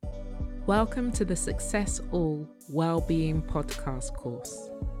Welcome to the Success All Wellbeing Podcast course.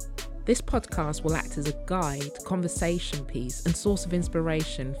 This podcast will act as a guide, conversation piece, and source of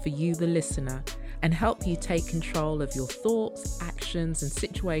inspiration for you, the listener, and help you take control of your thoughts, actions, and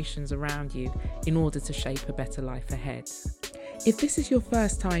situations around you in order to shape a better life ahead. If this is your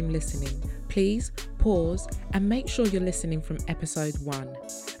first time listening, please pause and make sure you're listening from episode 1.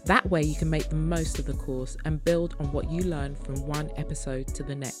 That way you can make the most of the course and build on what you learn from one episode to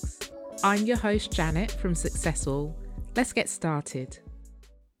the next. I'm your host, Janet from Success All. Let's get started.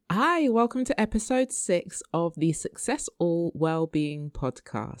 Hi, welcome to episode 6 of the Success All Wellbeing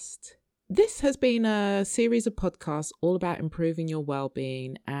Podcast. This has been a series of podcasts all about improving your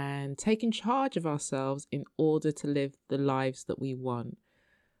well-being and taking charge of ourselves in order to live the lives that we want.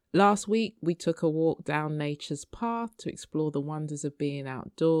 Last week, we took a walk down nature's path to explore the wonders of being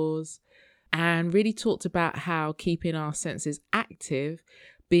outdoors and really talked about how keeping our senses active,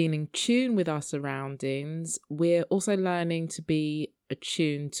 being in tune with our surroundings, we're also learning to be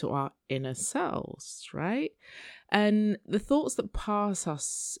attuned to our inner selves, right? And the thoughts that pass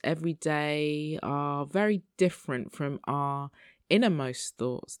us every day are very different from our innermost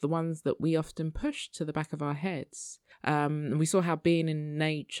thoughts, the ones that we often push to the back of our heads. We saw how being in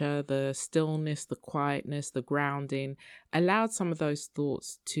nature, the stillness, the quietness, the grounding, allowed some of those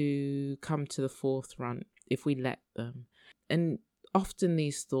thoughts to come to the forefront if we let them. And often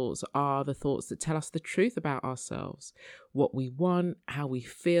these thoughts are the thoughts that tell us the truth about ourselves, what we want, how we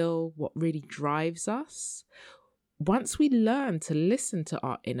feel, what really drives us. Once we learn to listen to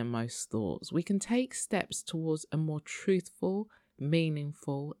our innermost thoughts, we can take steps towards a more truthful,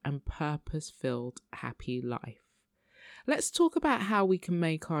 meaningful, and purpose-filled, happy life. Let's talk about how we can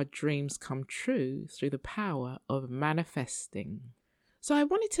make our dreams come true through the power of manifesting. So I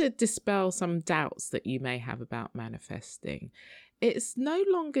wanted to dispel some doubts that you may have about manifesting. It's no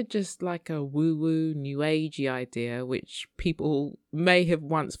longer just like a woo-woo, new agey idea, which people may have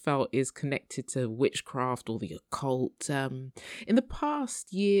once felt is connected to witchcraft or the occult. In the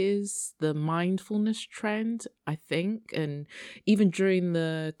past years, the mindfulness trend, I think, and even during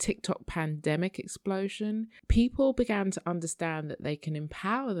the TikTok pandemic explosion, people began to understand that they can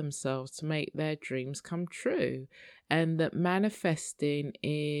empower themselves to make their dreams come true. And that manifesting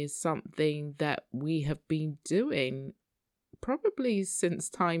is something that we have been doing probably since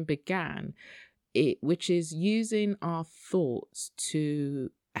time began, which is using our thoughts to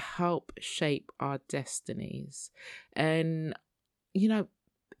help shape our destinies. And,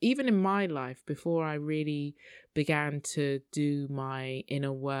 even in my life, before I really began to do my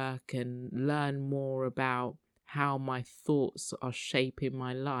inner work and learn more about how my thoughts are shaping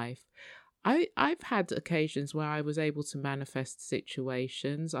my life, I've had occasions where I was able to manifest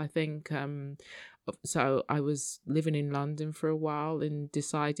situations. I think, so I was living in London for a while and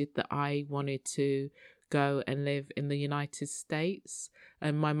decided that I wanted to go and live in the United States.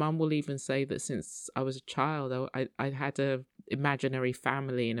 And my mum will even say that since I was a child, I had an imaginary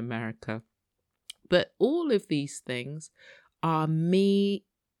family in America. But all of these things are me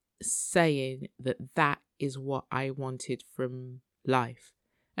saying that is what I wanted from life.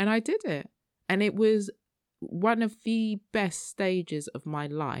 And I did it. And it was one of the best stages of my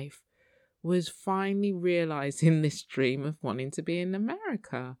life, was finally realizing this dream of wanting to be in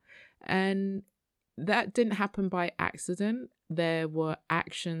America. And that didn't happen by accident. There were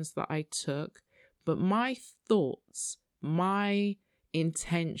actions that I took, but my thoughts, my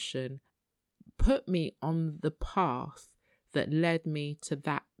intention put me on the path that led me to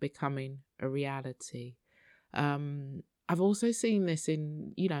that becoming a reality. I've also seen this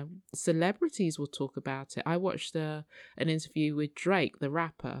in, celebrities will talk about it. I watched an interview with Drake, the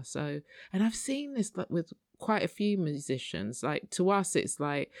rapper. And I've seen this with quite a few musicians. Like, to us, it's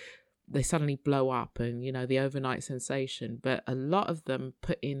like they suddenly blow up and, the overnight sensation. But a lot of them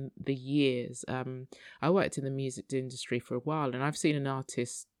put in the years. I worked in the music industry for a while, and I've seen an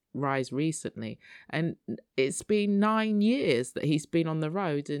artist rise recently. And it's been 9 years that he's been on the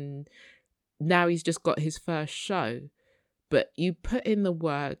road, and now he's just got his first show. But you put in the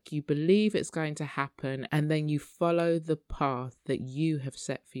work, you believe it's going to happen, and then you follow the path that you have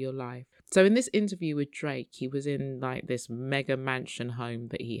set for your life. So in this interview with Drake, he was in like this mega mansion home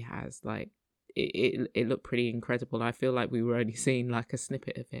that he has. Like it looked pretty incredible. I feel like we were only seeing like a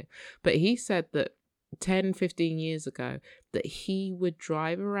snippet of it. But he said that 10, 15 years ago, that he would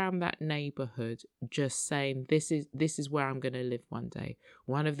drive around that neighborhood just saying, this is where I'm going to live one day.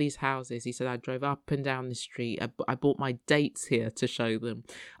 One of these houses, he said, I drove up and down the street. I bought my dates here to show them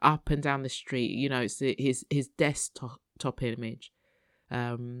up and down the street. It's his desktop image.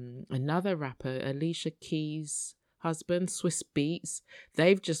 Another rapper, Alicia Keys, husband, Swiss Beats.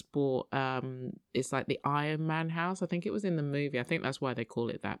 They've just bought it's like the Iron Man house. I think it was in the movie. I think that's why they call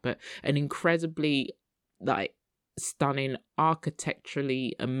it that. But an incredibly like stunning,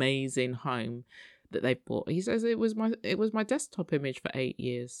 architecturally amazing home that they bought. He says it was my desktop image for 8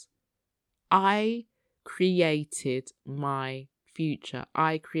 years. I created my future.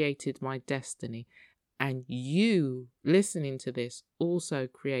 I created my destiny. And you listening to this also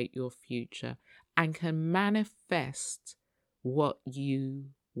create your future and can manifest what you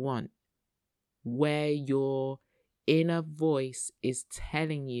want, where your inner voice is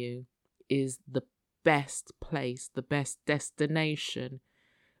telling you is the best place, the best destination,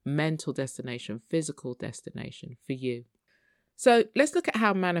 mental destination, physical destination for you. So let's look at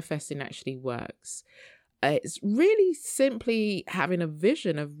how manifesting actually works. It's really simply having a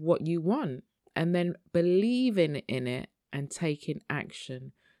vision of what you want and then believing in it and taking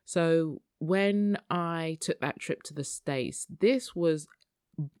action. So when I took that trip to the States, this was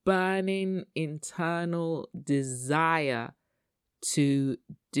burning internal desire to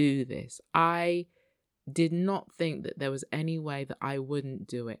do this. I did not think that there was any way that I wouldn't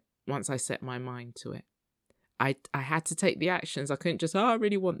do it once I set my mind to it. I had to take the actions. I couldn't just, I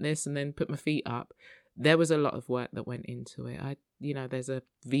really want this and then put my feet up. There was a lot of work that went into it. There's a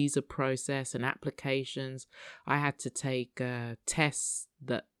visa process and applications. I had to take tests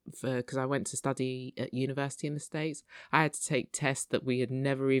because I went to study at university in the States. I had to take tests that we had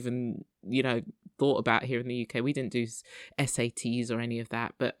never even, thought about here in the UK. We didn't do SATs or any of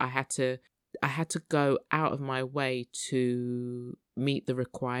that, but I had to go out of my way to meet the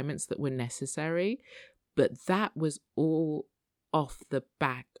requirements that were necessary. But that was all off the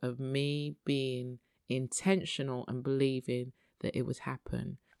back of me being intentional and believing that it would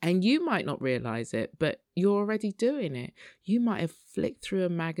happen. And you might not realize it, but you're already doing it. You might have flicked through a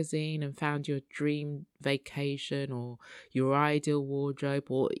magazine and found your dream vacation or your ideal wardrobe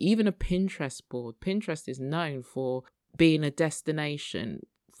or even a Pinterest board. Pinterest is known for being a destination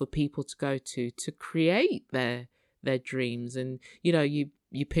for people to go to create their dreams. And,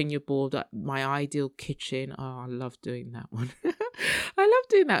 you pin your board up, my ideal kitchen. Oh, I love doing that one. I love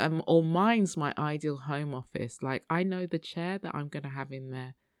doing that. Or mine's my ideal home office. Like, I know the chair that I'm going to have in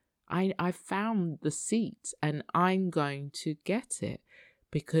there. I found the seat and I'm going to get it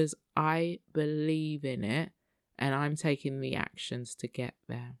because I believe in it and I'm taking the actions to get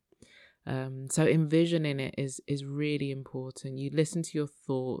there. So envisioning it is really important. You listen to your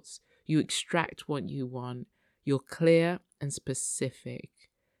thoughts, you extract what you want, you're clear and specific.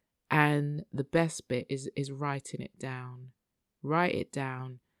 And the best bit is writing it down. Write it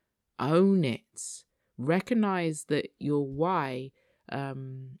down, own it, recognize that your why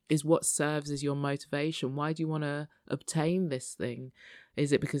is what serves as your motivation. Why do you want to obtain this thing?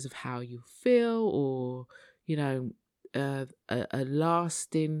 Is it because of how you feel or, a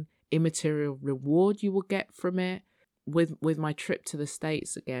lasting immaterial reward you will get from it? With my trip to the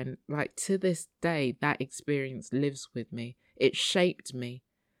States again, like to this day, that experience lives with me. It shaped me.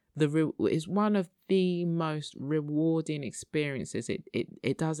 It's one of the most rewarding experiences.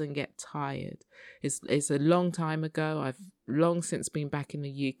 It doesn't get tired. It's a long time ago. I've long since been back in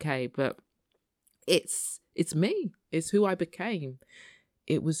the UK, but it's me. It's who I became.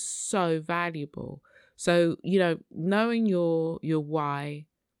 It was so valuable. So, knowing your why,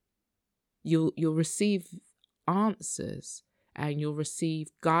 you'll receive answers and you'll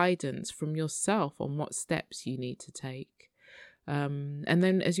receive guidance from yourself on what steps you need to take. And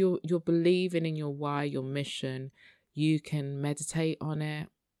then as you're believing in your why, your mission, you can meditate on it.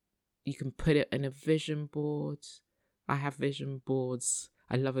 You can put it in a vision board. I have vision boards.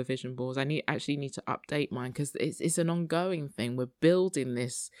 I love a vision board. I actually need to update mine because it's an ongoing thing. We're building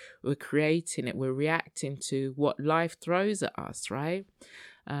this. We're creating it. We're reacting to what life throws at us, right?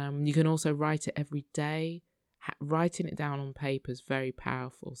 You can also write it every day. Writing it down on paper is very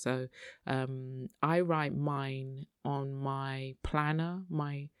powerful. So I write mine on my planner,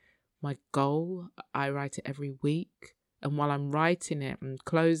 my goal. I write it every week. And while I'm writing it, I'm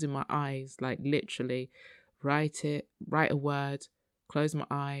closing my eyes, like literally write a word, close my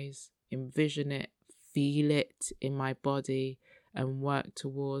eyes, envision it, feel it in my body and work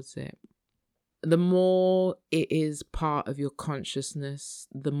towards it. The more it is part of your consciousness,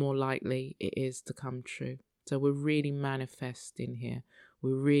 the more likely it is to come true. So we're really manifesting here.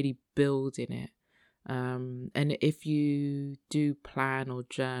 We're really building it. And if you do plan or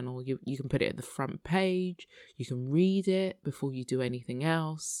journal, you can put it at the front page. You can read it before you do anything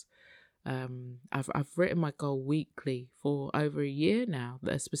else. I've written my goal weekly for over a year now,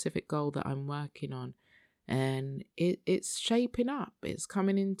 a specific goal that I'm working on. And it's shaping up. It's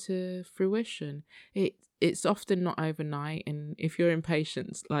coming into fruition. it's often not overnight. And if you're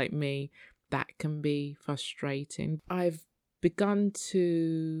impatient like me, that can be frustrating. I've begun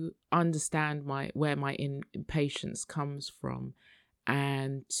to understand where my impatience comes from,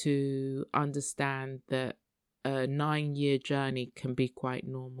 and to understand that a 9-year journey can be quite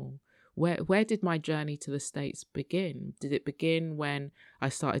normal. Where did my journey to the States begin? Did it begin when I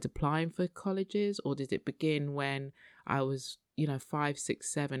started applying for colleges, or did it begin when I was, 5,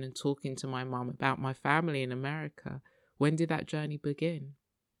 6, 7 and talking to my mum about my family in America? When did that journey begin?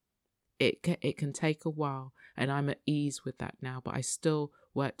 It can take a while, and I'm at ease with that now, but I still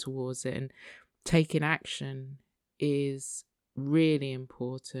work towards it. And taking action is really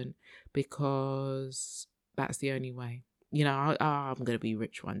important, because that's the only way. I'm going to be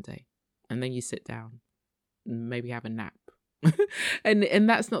rich one day. And then you sit down and maybe have a nap. and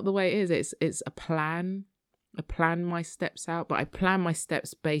that's not the way it is. It's a plan. I plan my steps out, but I plan my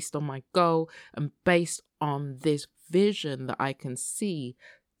steps based on my goal and based on this vision that I can see,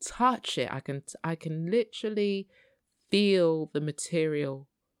 touch it. I can literally feel the material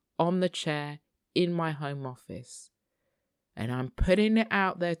on the chair in my home office. And I'm putting it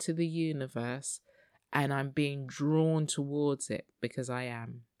out there to the universe, and I'm being drawn towards it because I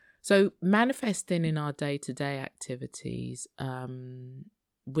am. So manifesting in our day-to-day activities,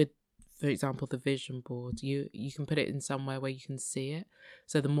 with, for example, the vision board, you can put it in somewhere where you can see it.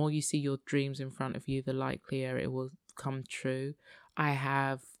 So the more you see your dreams in front of you, the likelier it will come true. I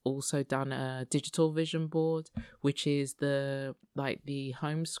have also done a digital vision board, which is the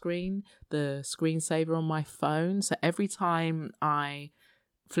home screen, the screensaver on my phone. So every time I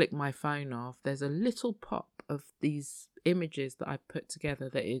flick my phone off, there's a little pop of these images that I put together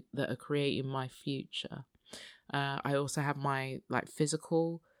that are creating my future. I also have my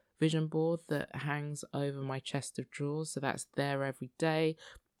physical vision board that hangs over my chest of drawers, so that's there every day.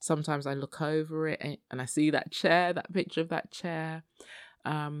 Sometimes I look over it and I see that picture of that chair.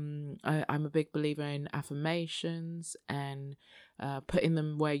 I'm a big believer in affirmations, and putting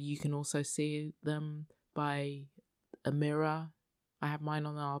them where you can also see them by a mirror. I have mine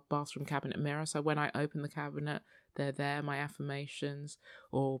on our bathroom cabinet mirror, so when I open the cabinet, they're there, my affirmations.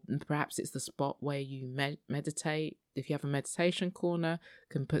 Or perhaps it's the spot where you meditate. If you have a meditation corner, you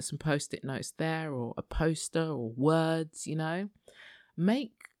can put some post-it notes there, or a poster, or words,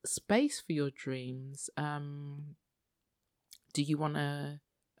 Make space for your dreams. Do you want a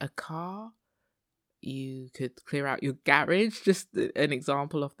car? You could clear out your garage, just an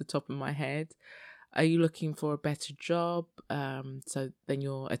example off the top of my head. Are you looking for a better job? So then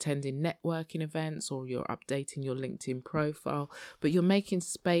you're attending networking events, or you're updating your LinkedIn profile, but you're making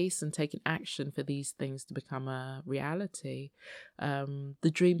space and taking action for these things to become a reality.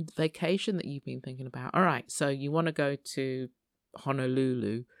 The dream vacation that you've been thinking about. All right, so you want to go to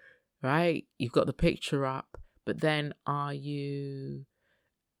Honolulu, right? You've got the picture up, but then are you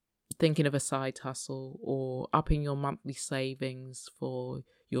thinking of a side hustle, or upping your monthly savings for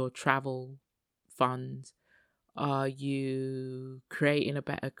your travel fund? Are you creating a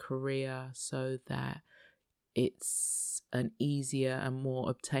better career so that it's an easier and more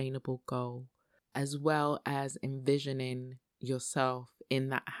obtainable goal, as well as envisioning yourself in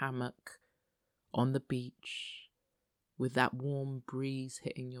that hammock on the beach with that warm breeze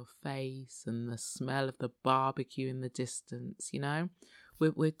hitting your face and the smell of the barbecue in the distance?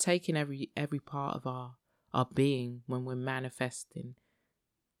 We're taking every part of our being when we're manifesting,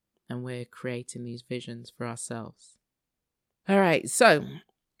 and we're creating these visions for ourselves. All right, so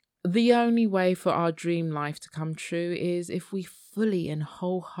the only way for our dream life to come true is if we fully and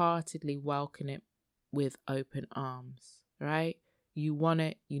wholeheartedly welcome it with open arms, right? You want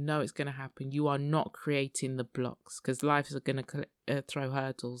it, it's going to happen. You are not creating the blocks, because life is going to throw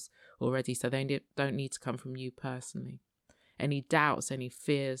hurdles already, so they don't need to come from you personally. Any doubts, any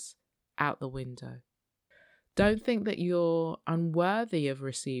fears, out the window. Don't think that you're unworthy of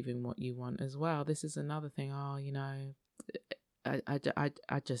receiving what you want as well. This is another thing.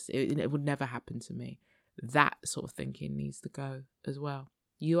 It would never happen to me. That sort of thinking needs to go as well.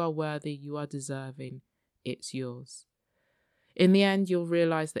 You are worthy. You are deserving. It's yours. In the end, you'll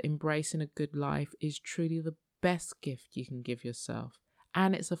realize that embracing a good life is truly the best gift you can give yourself.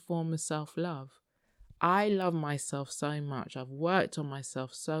 And it's a form of self-love. I love myself so much. I've worked on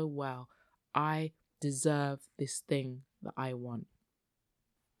myself so well. I deserve this thing that I want.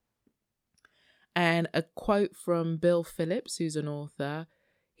 And a quote from Bill Phillips, who's an author,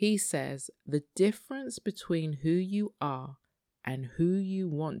 he says, "The difference between who you are and who you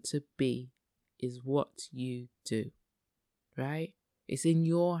want to be is what you do." Right? It's in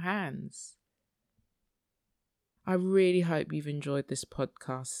your hands. I really hope you've enjoyed this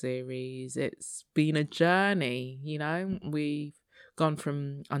podcast series. It's been a journey, We've gone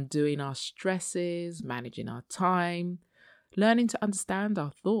from undoing our stresses, managing our time, learning to understand our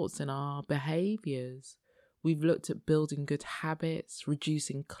thoughts and our behaviors. We've looked at building good habits,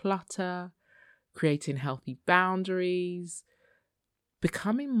 reducing clutter, creating healthy boundaries,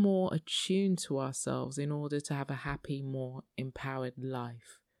 becoming more attuned to ourselves in order to have a happy, more empowered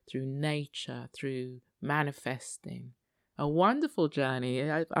life through nature, through manifesting. A wonderful journey.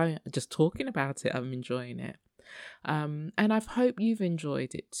 I just talking about it, I'm enjoying it. And I hope you've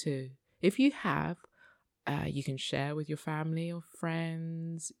enjoyed it too. If you have, you can share with your family or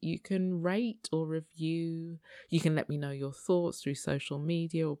friends. You can rate or review. You can let me know your thoughts through social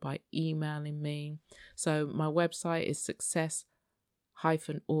media or by emailing me. So my website is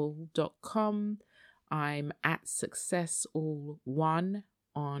success-all.com. I'm at successall1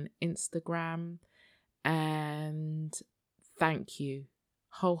 on Instagram. And thank you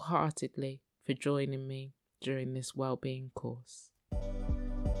wholeheartedly for joining me during this wellbeing course.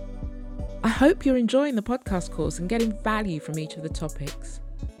 I hope you're enjoying the podcast course and getting value from each of the topics.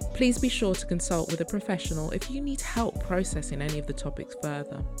 Please be sure to consult with a professional if you need help processing any of the topics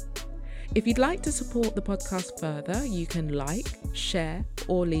further. If you'd like to support the podcast further, you can like, share,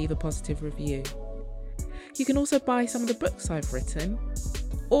 or leave a positive review. You can also buy some of the books I've written,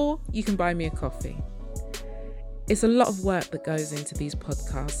 or you can buy me a coffee. It's a lot of work that goes into these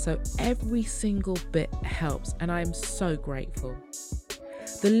podcasts, so every single bit helps, and I am so grateful.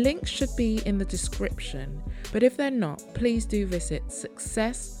 The links should be in the description, but if they're not, please do visit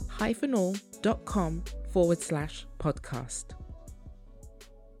success-all.com/podcast.